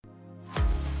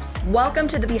Welcome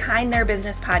to the Behind Their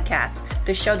Business podcast,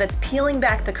 the show that's peeling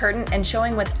back the curtain and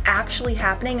showing what's actually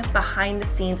happening behind the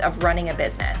scenes of running a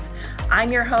business.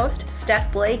 I'm your host,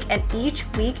 Steph Blake, and each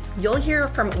week you'll hear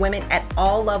from women at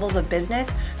all levels of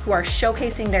business who are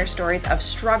showcasing their stories of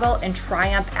struggle and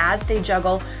triumph as they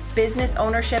juggle business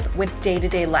ownership with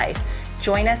day-to-day life.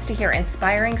 Join us to hear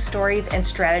inspiring stories and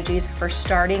strategies for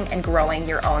starting and growing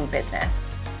your own business.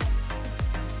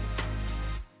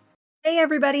 Hey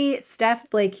everybody, Steph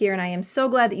Blake here, and I am so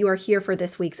glad that you are here for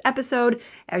this week's episode.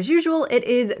 As usual, it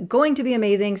is going to be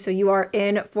amazing, so you are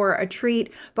in for a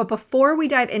treat. But before we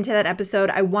dive into that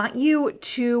episode, I want you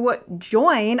to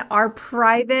join our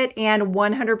private and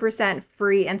 100%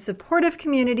 free and supportive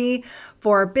community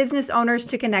for business owners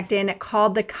to connect in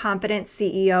called the Confident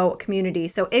CEO Community.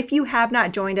 So if you have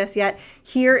not joined us yet,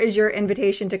 here is your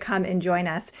invitation to come and join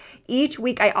us. Each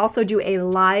week, I also do a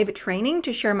live training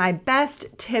to share my best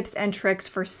tips and tricks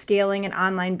for scaling an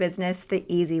online business the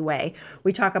easy way.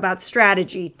 We talk about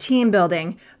strategy, team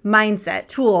building, mindset,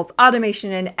 tools,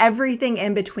 automation, and everything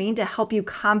in between to help you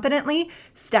confidently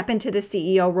step into the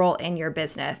CEO role in your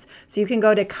business. So you can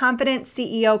go to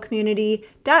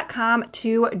confidentceocommunity.com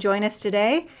to join us today.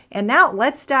 And now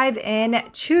let's dive in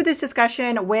to this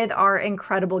discussion with our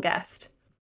incredible guest.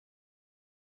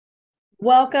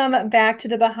 Welcome back to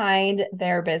the Behind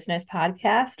Their Business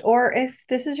podcast, or if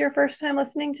this is your first time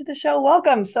listening to the show,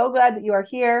 welcome. So glad that you are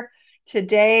here.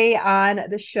 Today on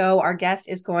the show, our guest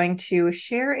is going to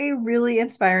share a really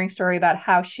inspiring story about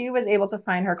how she was able to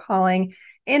find her calling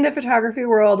in the photography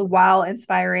world while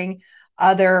inspiring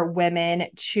other women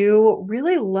to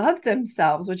really love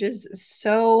themselves, which is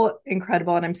so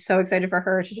incredible. And I'm so excited for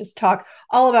her to just talk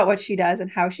all about what she does and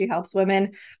how she helps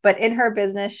women. But in her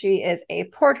business, she is a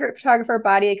portrait photographer,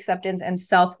 body acceptance, and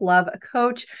self-love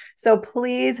coach. So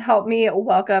please help me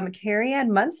welcome Carrie-Ann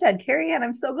Munstead. Carrie-Ann,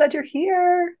 I'm so glad you're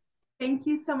here. Thank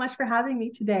you so much for having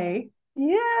me today.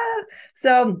 Yeah.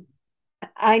 So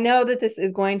I know that this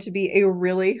is going to be a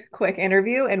really quick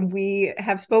interview, and we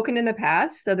have spoken in the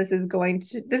past. So this is going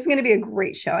to be a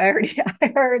great show. I already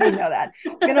know that.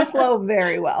 It's going to flow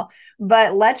very well.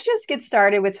 But let's just get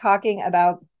started with talking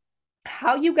about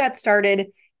how you got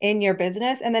started in your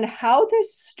business, and then how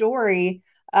this story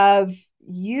of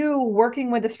you working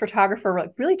with this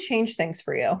photographer really changed things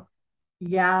for you.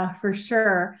 Yeah, for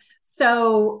sure.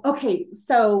 So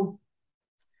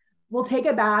we'll take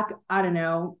it back, I don't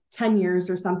know, 10 years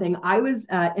or something. I was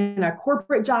in a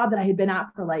corporate job that I had been at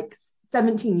for like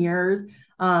 17 years.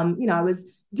 I was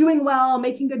doing well,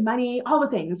 making good money, all the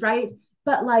things, right?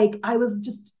 But like, it was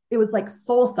like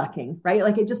soul sucking, right?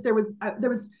 Like there was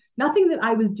nothing that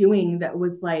I was doing that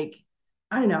was like,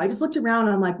 I don't know. I just looked around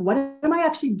and I'm like, what am I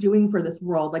actually doing for this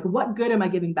world? Like, what good am I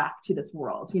giving back to this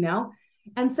world, you know?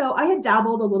 And so I had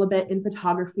dabbled a little bit in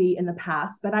photography in the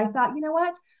past, but I thought, you know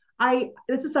what?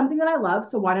 This is something that I love,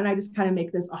 so why don't I just kind of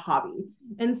make this a hobby?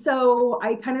 And so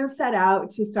I kind of set out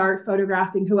to start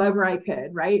photographing whoever I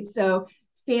could, right? So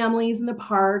families in the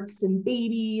parks and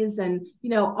babies and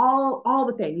all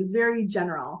the things, very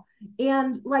general.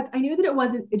 And like I knew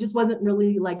that it just wasn't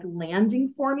really like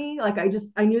landing for me. Like I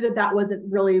knew that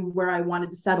wasn't really where I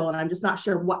wanted to settle, and I'm just not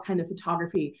sure what kind of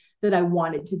photography that I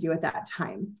wanted to do at that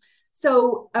time.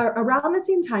 So around the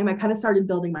same time, I kind of started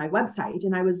building my website,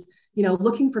 and I was,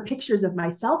 looking for pictures of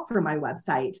myself for my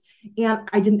website, and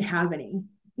I didn't have any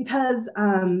because,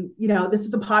 this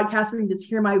is a podcast where you just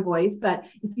hear my voice, but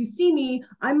if you see me,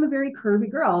 I'm a very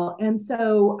curvy girl. And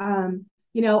so, I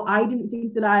didn't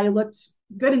think that I looked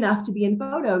good enough to be in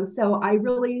photos. So I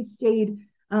really stayed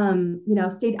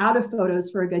out of photos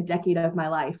for a good decade of my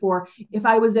life. Or if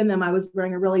I was in them, I was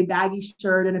wearing a really baggy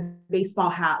shirt and a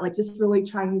baseball hat, like just really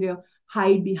trying to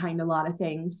hide behind a lot of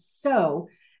things. So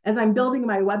as I'm building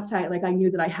my website, like I knew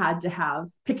that I had to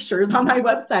have pictures on my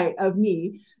website of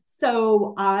me.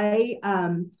 So I,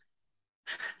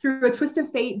 through a twist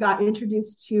of fate, got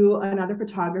introduced to another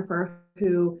photographer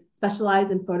who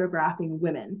specialized in photographing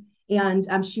women. And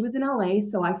she was in LA.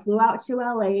 So I flew out to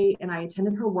LA and I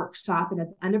attended her workshop. And at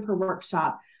the end of her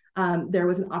workshop, there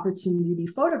was an opportunity to be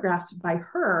photographed by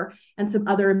her and some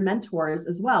other mentors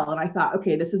as well. And I thought,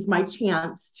 okay, this is my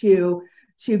chance to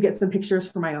get some pictures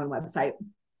for my own website.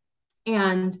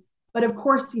 But of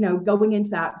course, going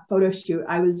into that photo shoot,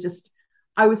 I was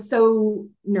so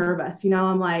nervous,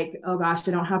 I'm like, oh gosh,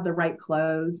 I don't have the right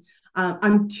clothes.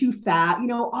 I'm too fat,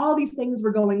 all these things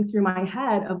were going through my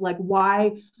head of like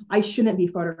why I shouldn't be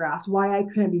photographed, why I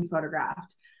couldn't be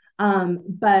photographed.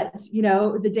 But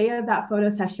the day of that photo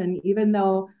session, even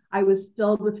though I was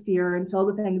filled with fear and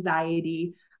filled with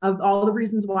anxiety of all the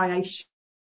reasons why I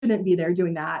shouldn't be there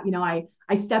doing that,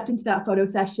 I stepped into that photo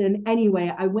session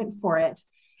anyway. I went for it.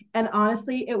 And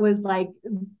honestly, it was like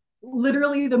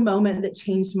literally the moment that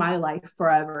changed my life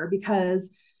forever, because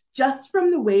just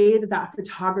from the way that that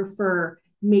photographer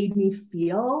made me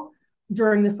feel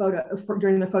during the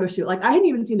photo shoot, like I hadn't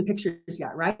even seen the pictures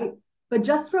yet, right? But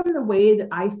just from the way that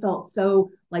I felt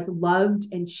so like loved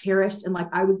and cherished, and like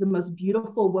I was the most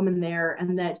beautiful woman there,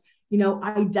 and that, you know,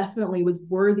 I definitely was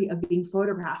worthy of being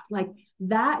photographed, like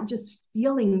that just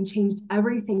feeling changed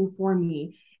everything for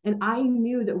me. And I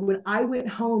knew that when I went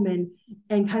home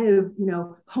and kind of, you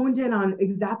know, honed in on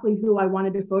exactly who I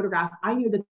wanted to photograph, I knew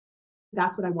that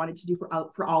that's what I wanted to do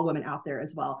for all women out there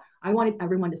as well. I wanted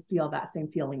everyone to feel that same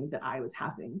feeling that I was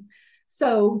having.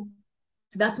 So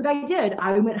that's what I did.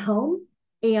 I went home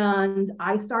and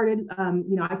I started,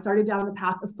 I started down the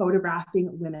path of photographing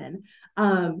women.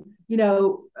 A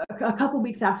couple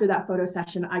weeks after that photo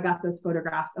session, I got those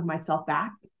photographs of myself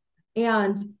back.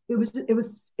 And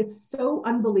it's so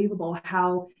unbelievable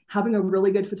how having a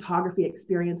really good photography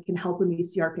experience can help when we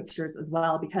see our pictures as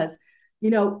well, because, you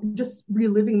know, just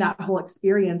reliving that whole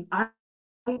experience,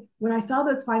 when I saw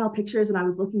those final pictures and I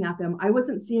was looking at them, I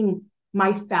wasn't seeing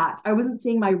my fat. I wasn't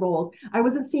seeing my rolls. I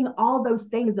wasn't seeing all those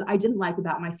things that I didn't like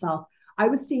about myself. I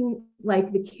was seeing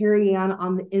like the Carrie Ann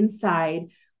on the inside,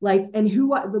 like, and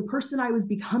the person I was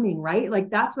becoming, right? Like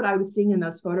that's what I was seeing in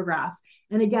those photographs.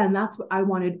 And again, that's what I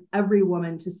wanted every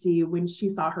woman to see when she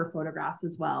saw her photographs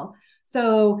as well.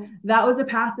 So that was a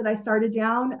path that I started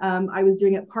down. I was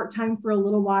doing it part-time for a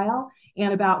little while.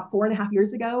 And about 4.5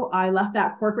 years ago, I left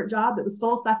that corporate job that was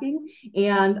soul sucking,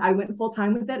 and I went full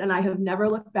time with it. And I have never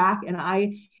looked back. And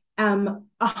I am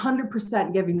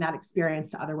 100% giving that experience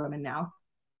to other women now.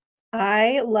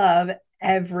 I love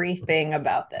everything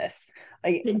about this.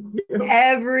 Like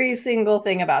every single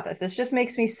thing about this. This just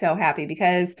makes me so happy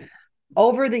because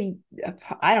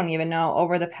I don't even know,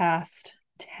 over the past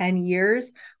 10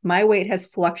 years, my weight has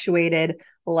fluctuated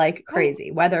like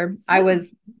crazy. Whether I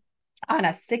was on a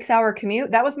 6-hour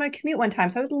commute, that was my commute one time.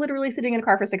 So I was literally sitting in a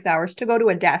car for 6 hours to go to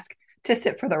a desk to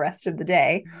sit for the rest of the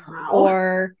day. Wow.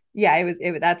 Or yeah,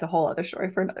 that's a whole other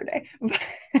story for another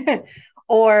day.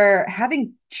 Or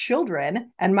having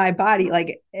children and my body,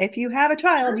 like if you have a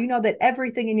child, you know that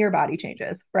everything in your body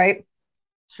changes, right?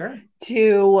 Sure.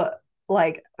 To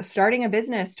like starting a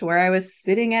business to where I was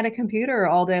sitting at a computer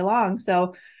all day long.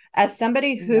 So as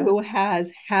somebody who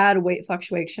has had weight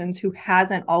fluctuations, who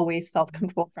hasn't always felt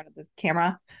comfortable in front of the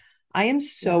camera, I am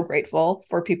so grateful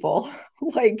for people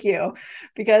like you,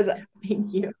 because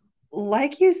thank you.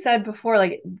 Like you said before,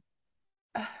 like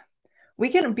we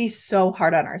can be so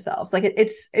hard on ourselves. Like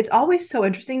it's always so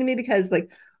interesting to me because like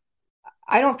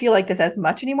I don't feel like this as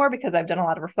much anymore because I've done a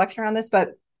lot of reflection around this, but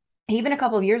even a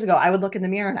couple of years ago, I would look in the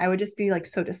mirror and I would just be like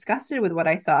so disgusted with what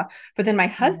I saw. But then my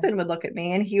husband would look at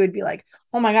me and he would be like,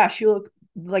 "Oh my gosh, you look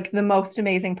like the most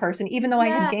amazing person," even though I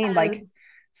had gained like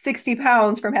 60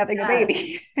 pounds from having a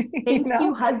baby. Thank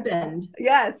you, husband.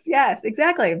 Yes,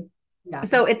 exactly. Yeah.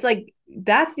 So it's like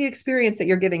that's the experience that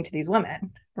you're giving to these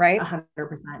women, right?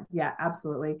 100%. Yeah,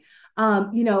 absolutely.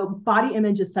 Body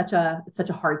image is such a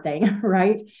hard thing,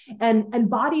 right? And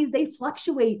bodies, they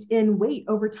fluctuate in weight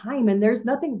over time, and there's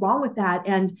nothing wrong with that.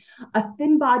 And a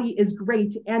thin body is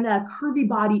great, and a curvy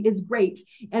body is great.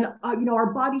 And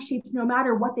our body shapes, no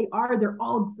matter what they are, they're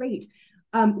all great.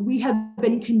 We have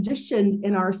been conditioned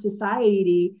in our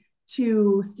society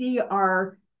to see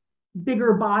our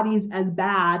bigger bodies as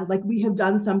bad, like we have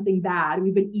done something bad,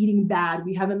 we've been eating bad,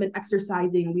 we haven't been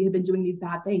exercising, we have been doing these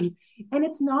bad things. And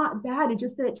it's not bad. It's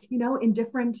just that, in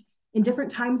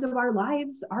different times of our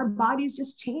lives, our bodies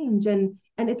just change, and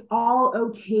it's all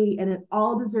okay, and it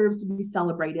all deserves to be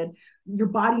celebrated. Your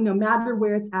body, no matter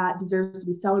where it's at, deserves to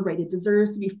be celebrated,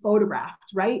 deserves to be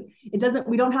photographed, right?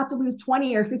 We don't have to lose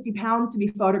 20 or 50 pounds to be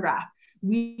photographed.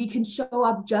 We can show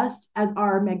up just as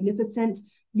our magnificent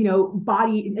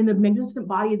body, in the magnificent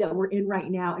body that we're in right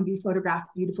now, and be photographed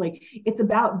beautifully. It's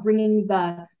about bringing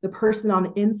the person on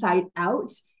the inside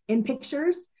out in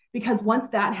pictures, because once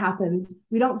that happens,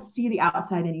 we don't see the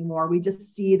outside anymore. We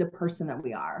just see the person that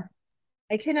we are.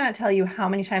 I cannot tell you how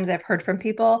many times I've heard from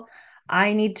people,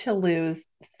 I need to lose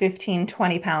 15,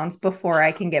 20 pounds before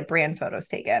I can get brand photos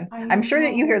taken. I'm sure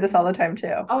that you hear this all the time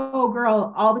too. Oh,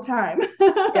 girl, all the time.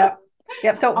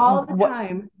 Yep. So all the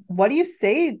time. What do you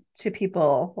say to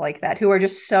people like that who are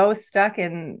just so stuck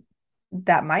in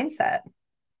that mindset?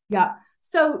 Yeah.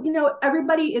 So,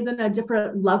 everybody is in a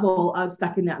different level of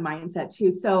stuck in that mindset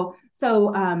too. So,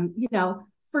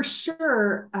 for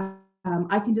sure,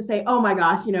 I can just say, oh my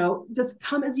gosh, just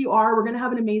come as you are. We're going to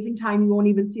have an amazing time. You won't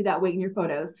even see that weight in your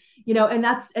photos,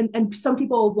 and some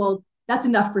people will, that's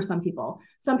enough for some people.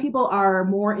 Some people are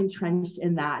more entrenched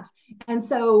in that. And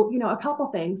so, a couple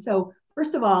things. So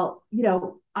first of all,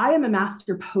 I am a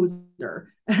master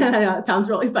poser. It sounds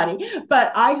really funny,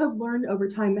 but I have learned over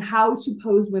time how to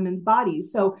pose women's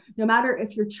bodies. So no matter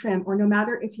if you're trim or no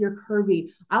matter if you're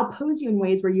curvy, I'll pose you in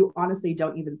ways where you honestly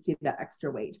don't even see that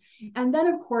extra weight. And then,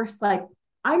 of course, like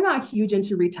I'm not huge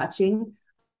into retouching.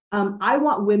 I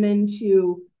want women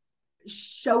to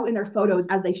show in their photos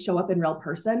as they show up in real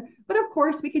person. But of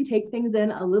course, we can take things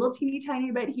in a little teeny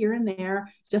tiny bit here and there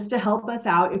just to help us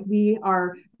out if we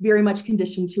are very much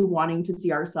conditioned to wanting to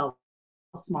see ourselves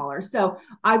smaller. So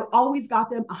I've always got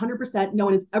them 100%. No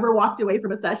one has ever walked away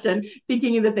from a session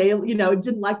thinking that they,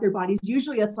 didn't like their bodies.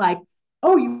 Usually it's like,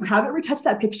 oh, you haven't retouched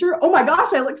that picture? Oh my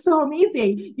gosh, I look so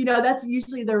amazing. That's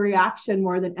usually the reaction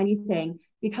more than anything,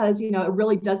 because it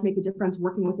really does make a difference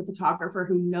working with a photographer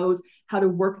who knows how to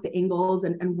work the angles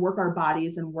and work our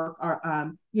bodies and work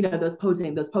our those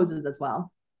poses as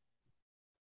well.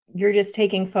 You're just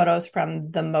taking photos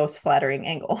from the most flattering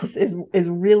angles is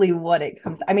really what it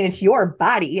comes. I mean, it's your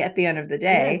body at the end of the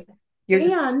day. Yes. You're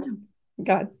and just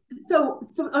God. So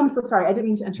I'm so sorry. I didn't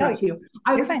mean to interrupt you.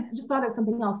 I was just thought of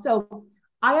something else. So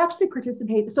I actually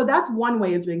participate. So that's one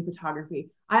way of doing photography.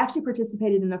 I actually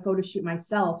participated in a photo shoot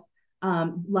myself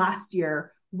last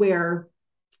year, where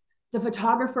the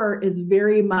photographer is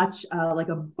very much like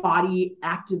a body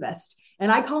activist.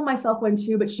 And I call myself one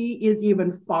too, but she is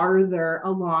even farther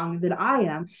along than I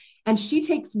am. And she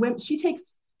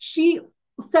sets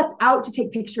out to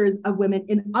take pictures of women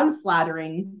in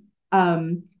unflattering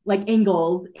like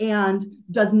angles, and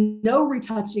does no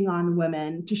retouching on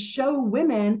women to show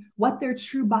women what their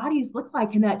true bodies look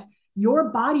like, and that your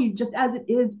body just as it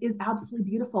is absolutely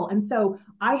beautiful. And so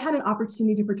I had an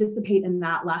opportunity to participate in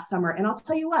that last summer. And I'll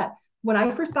tell you what, when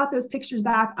I first got those pictures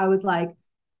back, I was like,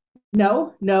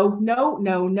 no, no, no,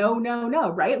 no, no, no, no,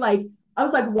 right? Like, I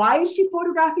was like, why is she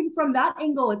photographing from that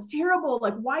angle? It's terrible.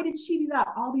 Like, why did she do that?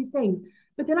 All these things.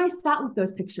 But then I sat with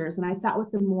those pictures and I sat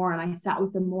with them more and I sat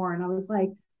with them more. And I was like,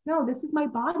 no, this is my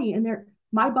body. And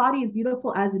my body is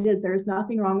beautiful as it is. There's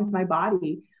nothing wrong with my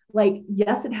body. Like,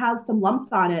 yes, it has some lumps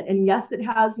on it. And yes, it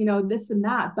has, this and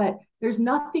that, but there's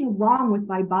nothing wrong with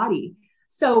my body.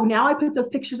 So now I put those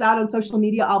pictures out on social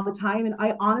media all the time. And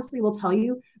I honestly will tell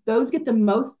you, those get the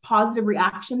most positive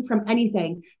reaction from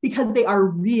anything because they are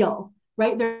real,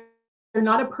 right? They're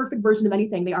not a perfect version of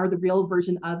anything. They are the real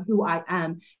version of who I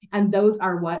am. And those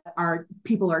are what our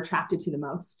people are attracted to the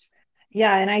most.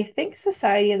 Yeah. And I think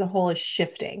society as a whole is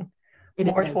shifting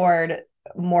more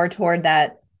toward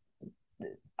that,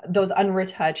 those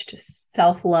unretouched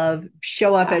self-love,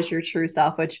 show up as your true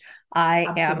self, which I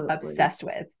am obsessed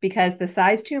with, because the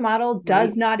size 2 model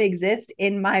does not exist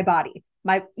in my body.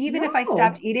 If I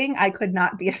stopped eating, I could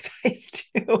not be a size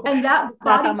 2. And that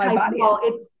body type,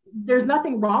 there's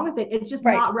nothing wrong with it. It's just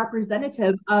not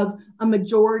representative of a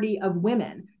majority of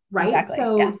women, right? Exactly.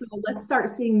 So let's start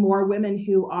seeing more women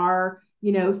who are,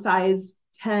 size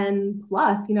 10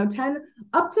 plus, 10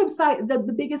 up to size, the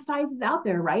biggest sizes out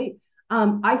there, right?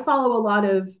 I follow a lot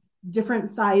of different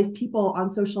size people on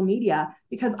social media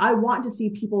because I want to see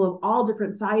people of all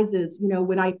different sizes.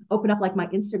 When I open up like my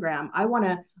Instagram, I want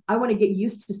to get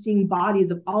used to seeing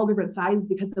bodies of all different sizes,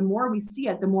 because the more we see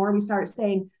it, the more we start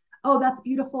saying, oh, that's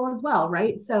beautiful as well,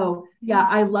 right? So yeah,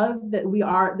 I love that we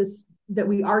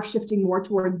are shifting more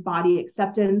towards body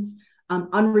acceptance,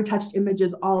 unretouched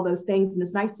images, all those things. And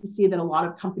it's nice to see that a lot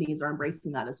of companies are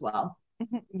embracing that as well.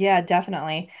 Yeah,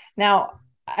 definitely. Now,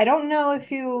 I don't know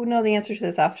if you know the answer to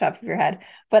this off the top of your head,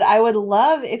 but I would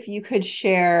love if you could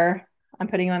share, I'm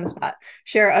putting you on the spot,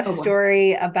 share a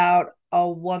story about a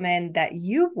woman that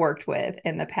you've worked with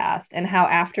in the past and how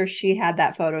after she had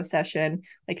that photo session,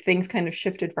 like things kind of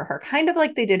shifted for her, kind of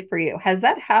like they did for you. Has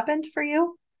that happened for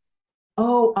you?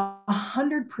 Oh,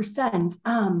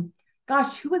 100%.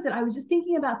 Gosh, who was it? I was just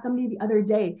thinking about somebody the other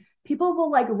day. People will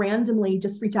like randomly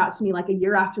just reach out to me like a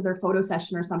year after their photo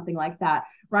session or something like that,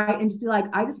 right? And just be like,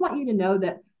 I just want you to know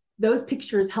that those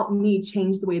pictures helped me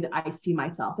change the way that I see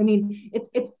myself. I mean,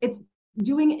 it's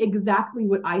doing exactly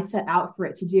what I set out for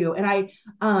it to do. And I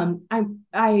know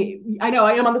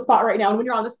I am on the spot right now. And when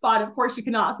you're on the spot, of course, you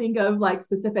cannot think of like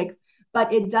specifics,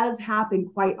 but it does happen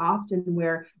quite often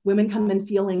where women come in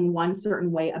feeling one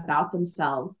certain way about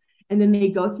themselves. And then they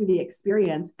go through the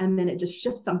experience and then it just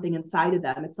shifts something inside of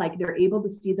them. It's like they're able to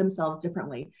see themselves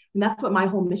differently. And that's what my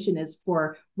whole mission is,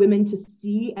 for women to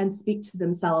see and speak to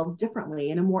themselves differently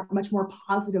in a much more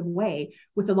positive way,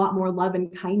 with a lot more love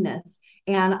and kindness.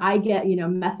 And I get,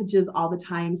 messages all the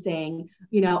time saying,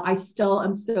 I still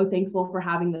am so thankful for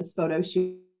having this photo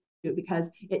shoot because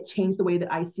it changed the way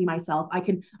that I see myself. I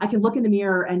can look in the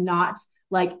mirror and not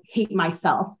like hate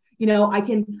myself. I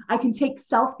can take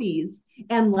selfies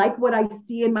and like what I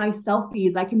see in my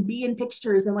selfies. I can be in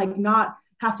pictures and like not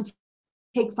have to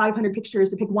take 500 pictures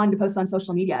to pick one to post on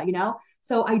social media.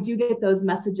 So I do get those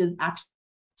messages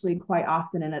actually quite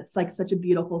often. And it's like such a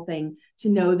beautiful thing to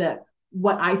know that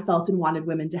what I felt and wanted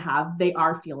women to have, they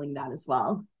are feeling that as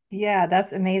well. Yeah,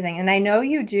 that's amazing. And I know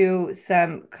you do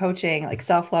some coaching, like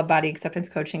self-love, body acceptance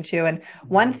coaching too. And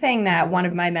one thing that one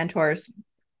of my mentors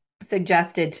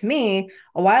suggested to me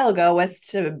a while ago was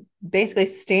to basically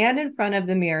stand in front of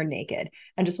the mirror naked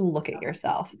and just look at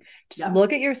yourself. Just Yep.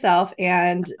 look at yourself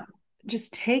and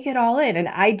just take it all in. And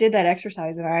I did that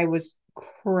exercise and I was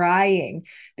crying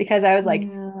because I was like,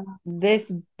 Yeah.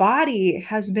 this body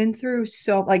has been through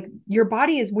so, like, your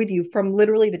body is with you from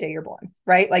literally the day you're born,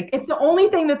 right? Like, It's the only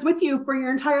thing that's with you for your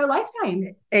entire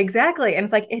lifetime. exactly. And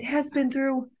it's like, it has been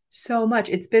through so much.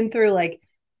 It's been through like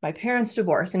my parents'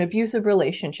 divorce, an abusive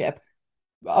relationship,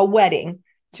 a wedding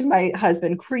to my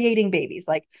husband, creating babies.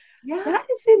 Like, Yeah. that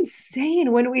is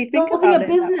insane when we think Building about a it.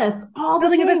 business, all the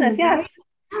Building a business. things, right? Yes,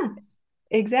 Yes.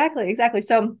 exactly. Exactly.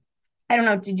 So I don't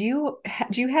know. Do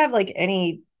you have like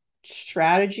any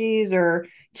strategies or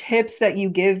tips that you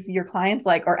give your clients,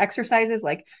 like, or exercises,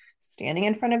 like standing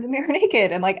in front of the mirror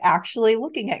naked and like actually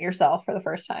looking at yourself for the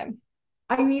first time?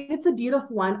 I mean, it's a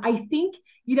beautiful one. I think,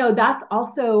 that's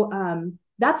also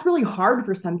that's really hard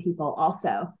for some people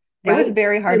also, It was right?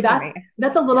 very So hard for that's me.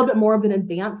 that's a little Yeah. bit more of an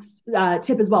advanced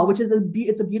tip as well, which is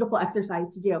it's a beautiful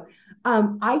exercise to do.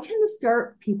 I tend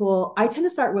to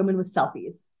start women with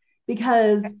selfies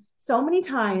because so many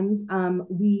times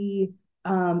we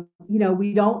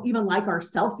don't even like our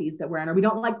selfies that we're in, or we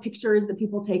don't like pictures that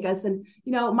people take us. And,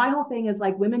 my whole thing is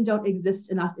like women don't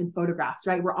exist enough in photographs,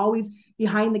 right? We're always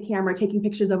behind the camera taking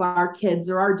pictures of our kids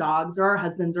or our dogs or our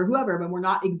husbands or whoever, but we're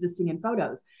not existing in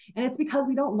photos. And it's because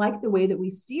we don't like the way that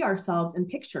we see ourselves in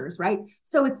pictures, right?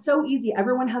 So it's so easy.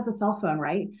 Everyone has a cell phone,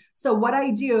 right? So what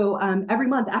I do every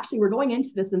month, actually, we're going into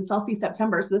this in Selfie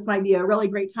September. So this might be a really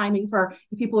great timing for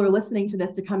people who are listening to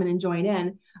this to come in and join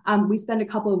in. We spend a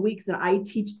couple of weeks and I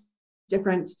teach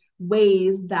different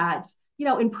ways that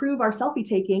improve our selfie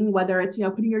taking, whether it's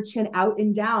putting your chin out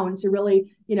and down to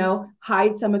really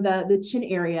hide some of the chin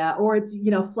area, or it's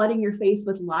flooding your face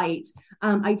with light.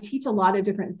 I teach a lot of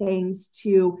different things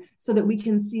so that we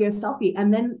can see a selfie.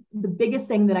 And then the biggest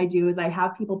thing that I do is I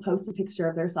have people post a picture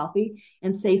of their selfie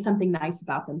and say something nice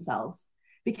about themselves,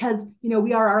 because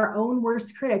we are our own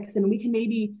worst critics, and we can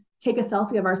maybe take a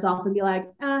selfie of ourselves and be like,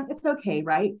 it's okay,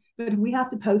 right? But if we have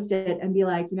to post it and be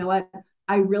like, you know what,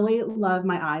 I really love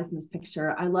my eyes in this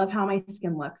picture. I love how my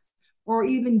skin looks. Or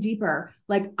even deeper,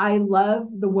 like, I love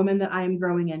the woman that I am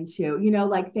growing into,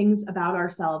 like things about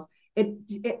ourselves.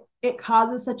 It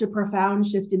causes such a profound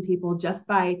shift in people just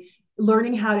by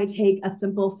learning how to take a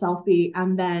simple selfie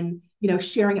and then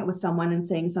sharing it with someone and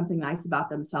saying something nice about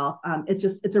themselves.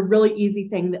 It's a really easy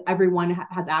thing that everyone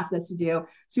has access to do.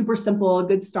 Super simple, a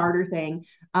good starter thing.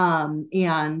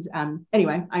 Anyway,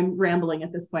 I'm rambling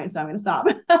at this point, so I'm going to stop.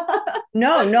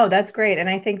 No, no, that's great. And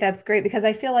I think that's great because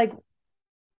I feel like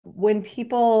when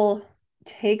people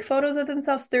take photos of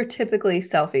themselves, they're typically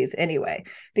selfies anyway,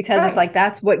 because it's Right. like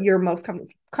that's what you're most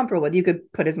comfortable with. You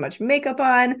could put as much makeup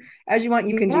on as you want.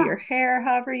 You can do Yeah. your hair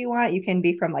however you want. You can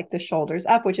be from like the shoulders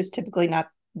up, which is typically not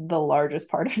the largest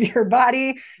part of your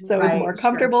body. So it's more Right. Sure.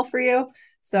 comfortable for you.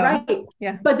 So, Right.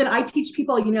 yeah. But then I teach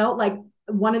people, like,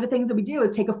 one of the things that we do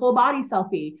is take a full body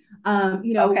selfie.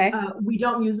 Okay.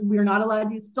 We're not allowed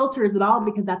to use filters at all,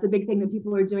 because that's a big thing that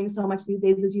people are doing so much these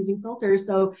days, is using filters.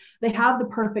 So they have the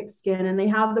perfect skin and they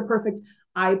have the perfect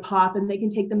eye pop and they can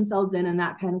take themselves in and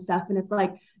that kind of stuff. And it's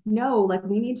like, no, like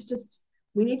we need to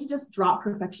just drop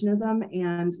perfectionism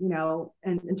and,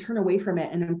 and turn away from it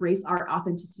and embrace our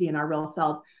authenticity and our real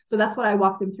selves. So that's what I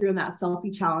walk them through in that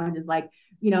selfie challenge, is like,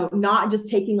 not just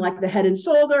taking like the head and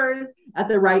shoulders at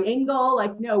the right angle.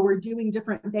 Like, no, we're doing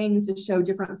different things to show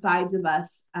different sides of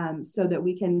us, so that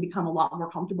we can become a lot more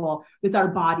comfortable with our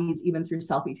bodies, even through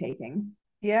selfie taking.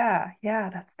 Yeah,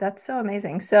 yeah, that's so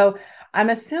amazing. So I'm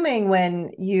assuming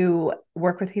when you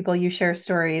work with people, you share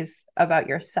stories about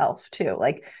yourself too.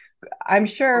 Like, I'm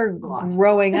sure A lot.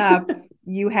 growing up,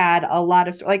 you had a lot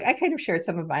of, like, I kind of shared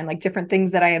some of mine, like different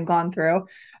things that I have gone through.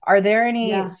 Are there any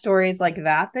Yeah. stories like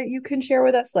that that you can share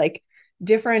with us? Like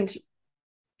different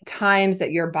times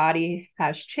that your body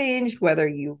has changed, whether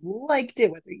you liked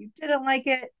it, whether you didn't like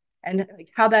it, and like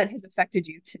how that has affected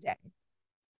you today.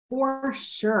 For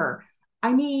sure.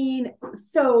 I mean,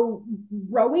 so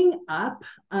growing up,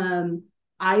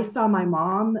 I saw my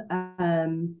mom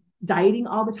dieting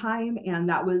all the time, and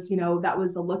that was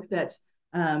the look that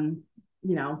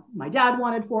my dad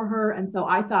wanted for her. And so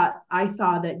I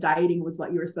saw that dieting was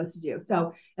what you were supposed to do.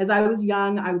 So as I was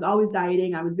young, I was always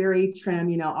dieting. I was very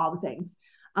trim, all the things.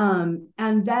 And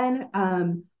then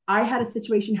I had a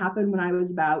situation happen when I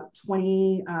was about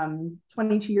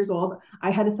 22 years old.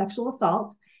 I had a sexual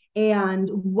assault. And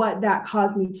what that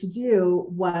caused me to do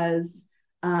was,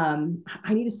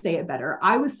 I need to say it better.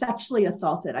 I was sexually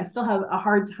assaulted. I still have a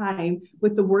hard time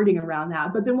with the wording around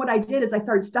that. But then what I did is I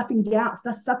started stuffing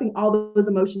all those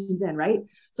emotions in, right?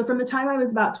 So from the time I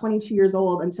was about 22 years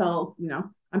old until,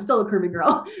 I'm still a curvy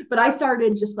girl, but I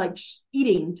started just like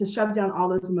eating to shove down all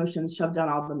those emotions, shove down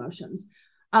all the emotions.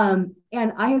 And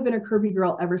I have been a curvy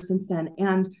girl ever since then.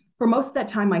 And for most of that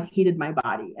time, I hated my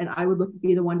body, and I would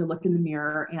be the one to look in the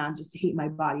mirror and just hate my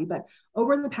body. But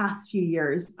over the past few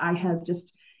years, I have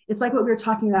it's like what we were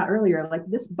talking about earlier. Like,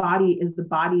 this body is the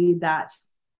body that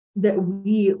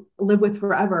we live with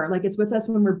forever. Like, it's with us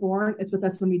when we're born, it's with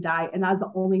us when we die. And that's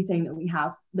the only thing that we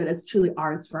have that is truly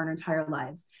ours for our entire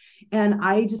lives. And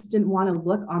I just didn't want to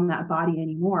look on that body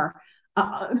anymore.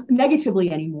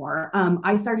 Negatively anymore.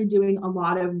 I started doing a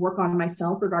lot of work on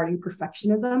myself regarding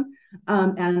perfectionism,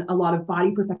 and a lot of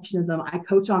body perfectionism. I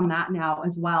coach on that now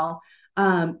as well.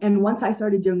 And once I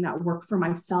started doing that work for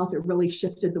myself, it really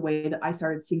shifted the way that I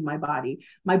started seeing my body.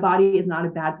 My body is not a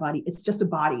bad body. It's just a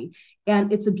body.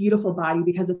 And it's a beautiful body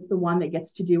because it's the one that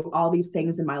gets to do all these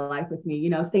things in my life with me.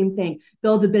 Same thing,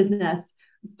 build a business,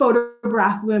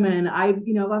 photograph women. I've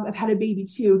had a baby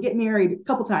too, get married a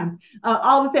couple times,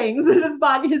 all the things that this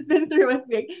body has been through with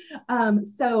me.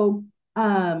 So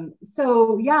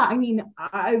yeah, I mean,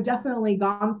 I've definitely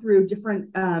gone through different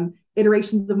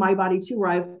iterations of my body too, where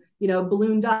I've,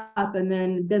 ballooned up and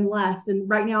then been less. And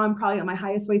right now I'm probably at my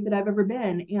highest weight that I've ever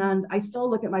been. And I still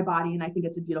look at my body and I think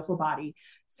it's a beautiful body.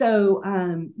 So,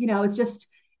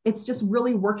 it's just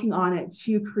really working on it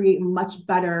to create much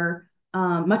better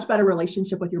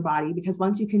relationship with your body. Because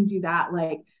once you can do that,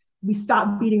 like, we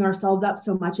stop beating ourselves up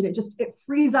so much, and it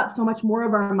frees up so much more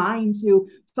of our mind to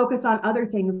focus on other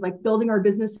things, like building our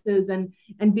businesses and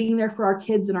being there for our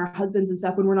kids and our husbands and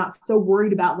stuff, when we're not so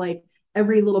worried about like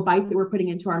every little bite that we're putting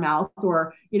into our mouth,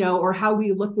 or or how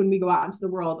we look when we go out into the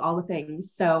world, all the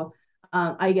things. So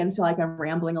I again feel like I'm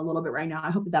rambling a little bit right now.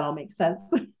 I hope that all makes sense.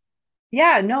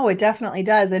 Yeah, no, it definitely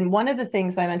does. And one of the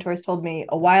things my mentors told me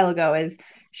a while ago is,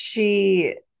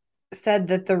 she said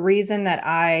that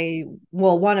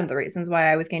one of the reasons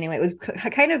why I was gaining weight was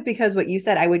kind of because what you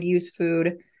said. I would use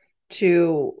food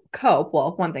to cope.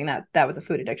 Well, one thing, that was a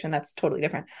food addiction. That's totally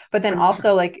different. But then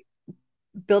also like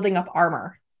building up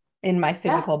armor in my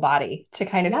physical body to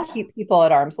kind of keep people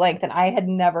at arm's length. And I had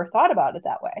never thought about it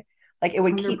that way. Like, it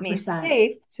would 100%. Keep me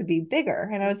safe to be bigger.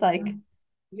 And I was like,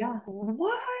 yeah,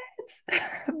 what?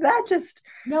 That just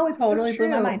it's totally blew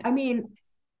my mind. I mean,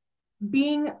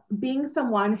 being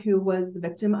someone who was the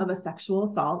victim of a sexual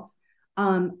assault,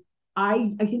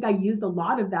 I think I used a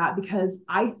lot of that because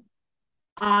I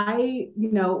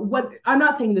what I'm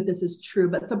not saying that this is true,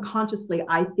 but subconsciously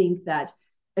I think that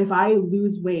if I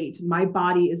lose weight, my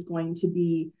body is going to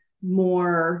be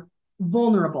more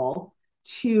vulnerable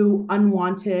to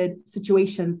unwanted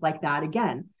situations like that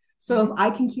again. So if I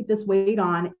can keep this weight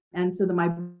on, and so that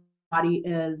my body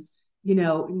is,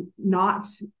 not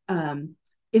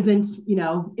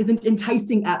isn't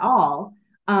enticing at all,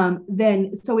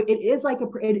 then so it is like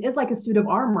a suit of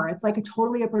armor. It's like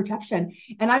totally a protection.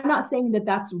 And I'm not saying that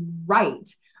that's right.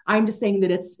 I'm just saying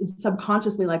that it's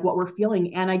subconsciously like what we're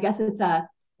feeling. And I guess it's a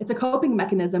coping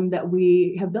mechanism that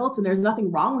we have built, and there's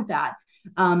nothing wrong with that.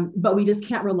 But we just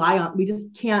can't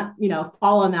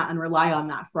fall on that and rely on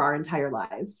that for our entire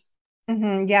lives.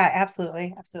 Mm-hmm. Yeah,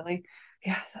 absolutely. Absolutely.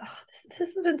 Yeah. So,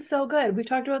 this has been so good. We've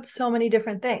talked about so many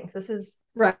different things. This is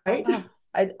right. I know.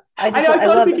 I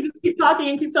feel like we can just keep talking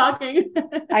and keep talking.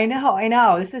 I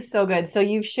know. This is so good. So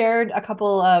you've shared a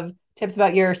couple of tips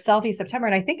about your Selfie September,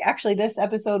 and I think actually this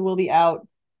episode will be out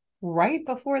right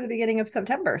before the beginning of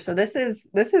September. So this is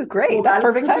great. Well, that's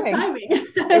perfect timing.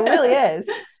 It really is.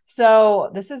 So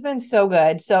this has been so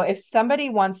good. So if somebody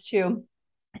wants to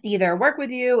either work with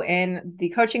you in the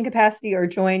coaching capacity, or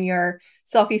join your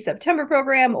Selfie September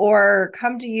program, or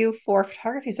come to you for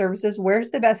photography services,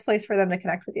 where's the best place for them to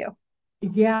connect with you?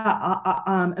 Yeah,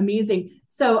 amazing.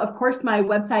 So of course, my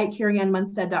website,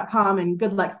 KerriAnnMunstead.com, and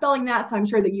good luck spelling that. So I'm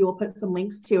sure that you will put some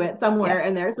links to it somewhere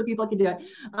in there so people can do it.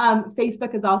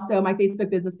 Facebook is also, my Facebook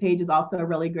business page is also a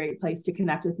really great place to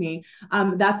connect with me.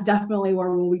 That's definitely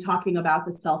where we'll be talking about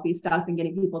the selfie stuff and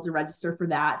getting people to register for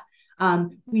that.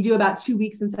 We do about 2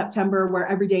 weeks in September where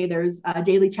every day there's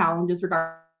daily challenges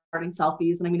regarding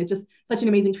selfies. And I mean, it's just such an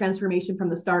amazing transformation from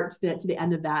the start to the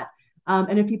end of that.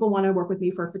 And if people want to work with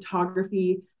me for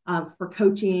photography for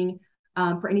coaching,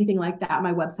 for anything like that,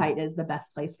 my website is the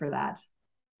best place for that.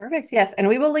 Perfect. Yes. And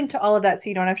we will link to all of that so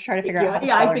you don't have to try to figure out how to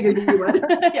spell I figured you would.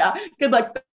 Yeah. Good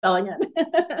luck spelling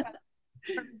it.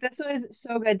 This was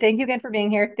so good. Thank you again for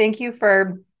being here. Thank you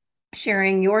for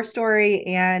sharing your story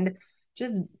and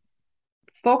just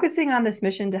focusing on this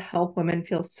mission to help women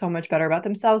feel so much better about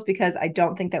themselves, because I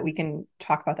don't think that we can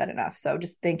talk about that enough. So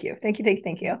just thank you. Thank you. Thank you.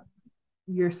 Thank you.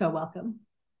 You're so welcome.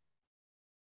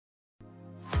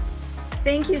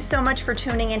 Thank you so much for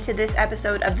tuning into this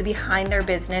episode of the Behind Their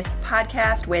Business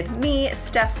podcast with me,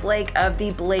 Steph Blake of the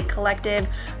Blake Collective,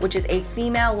 which is a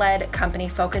female-led company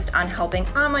focused on helping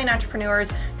online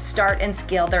entrepreneurs start and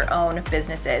scale their own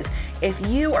businesses. If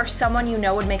you or someone you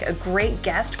know would make a great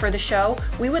guest for the show,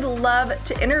 we would love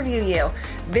to interview you.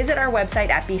 Visit our website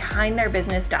at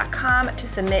behindtheirbusiness.com to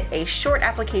submit a short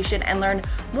application and learn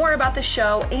more about the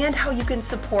show and how you can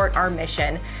support our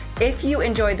mission. If you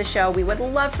enjoyed the show, we would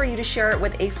love for you to share it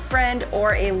with a friend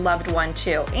or a loved one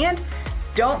too. And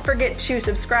don't forget to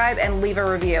subscribe and leave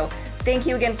a review. Thank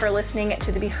you again for listening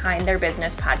to the Behind Their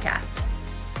Business podcast.